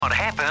What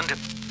happened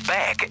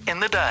back in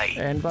the day?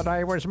 And the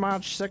day was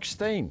March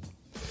 16,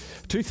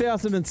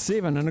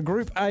 2007, in a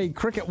Group A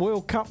Cricket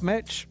World Cup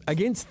match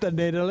against the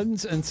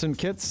Netherlands in St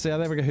Kitts,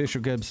 South Africa.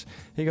 Herschel Gibbs,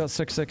 he got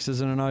 6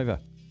 sixes in an over.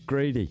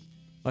 Greedy.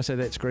 I say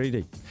that's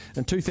greedy.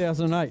 In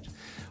 2008,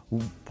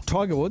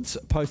 Tiger Woods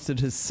posted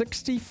his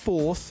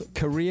 64th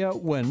career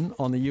win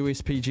on the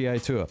US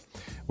PGA Tour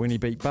when he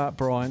beat Bart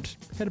Bryant,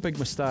 had a big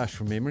moustache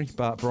from memory,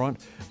 Bart Bryant,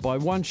 by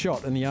one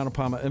shot in the Arnold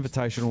Palmer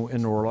Invitational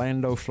in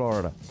Orlando,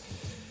 Florida.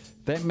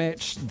 That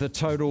matched the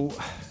total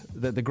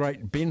that the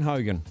great Ben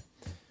Hogan,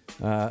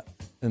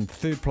 in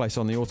third place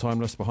on the all-time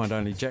list behind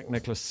only Jack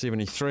Nicklaus,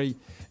 73,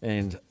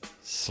 and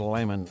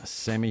Slammin'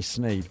 Sammy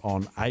Snead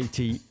on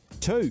 82.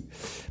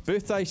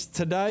 Birthdays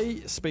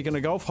today, speaking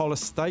of golf,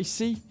 Hollis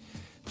Stacey,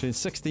 turned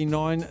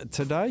 69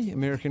 today,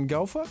 American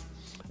golfer.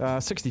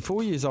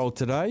 64 years old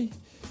today,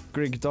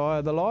 Greg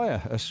Dyer, the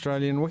liar,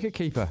 Australian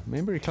wicketkeeper.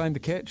 Remember, he claimed the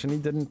catch and he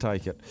didn't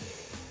take it.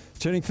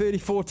 Turning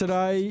 34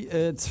 today,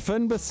 it's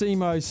Finn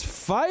Basimo's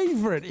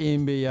favourite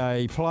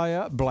NBA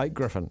player, Blake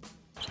Griffin.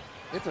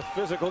 It's a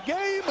physical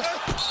game. Oh,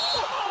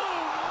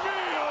 me,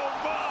 oh,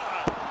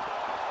 my.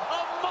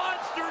 A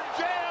monster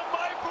jam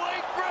by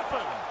Blake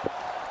Griffin.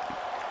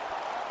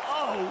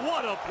 Oh,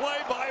 what a play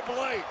by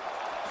Blake.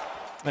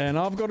 And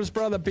I've got his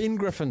brother Ben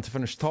Griffin to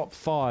finish top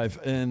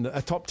 10 in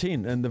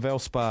the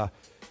Valspar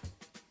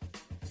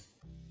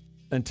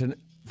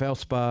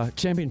Valspar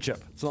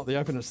Championship. It's not the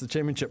Open, it's the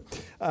Championship.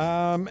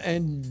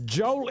 And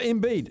Joel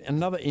Embiid,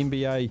 another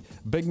NBA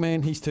big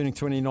man, he's turning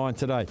 29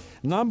 today.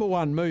 Number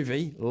one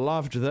movie,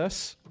 loved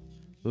this,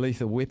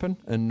 Lethal Weapon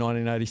in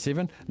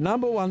 1987.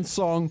 Number one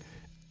song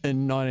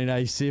in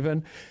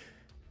 1987.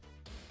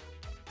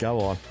 Go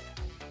on.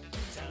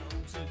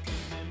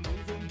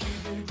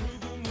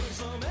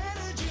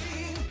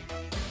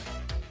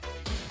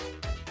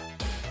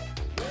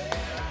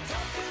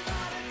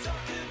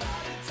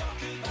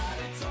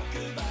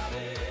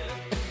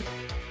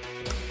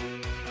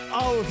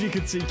 Oh, if you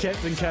could see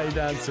Captain K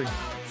dancing.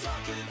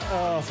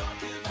 Oh.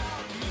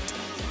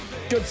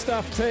 Good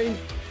stuff, team.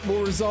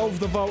 We'll resolve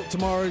the vault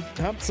tomorrow.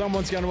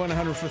 Someone's going to win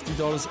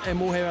 $150, and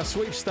we'll have our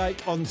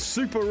sweepstake on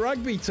Super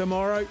Rugby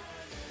tomorrow.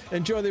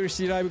 Enjoy the rest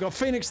of your day. We've got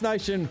Phoenix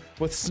Nation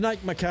with Snake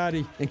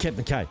McCarty and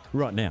Captain K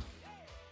right now.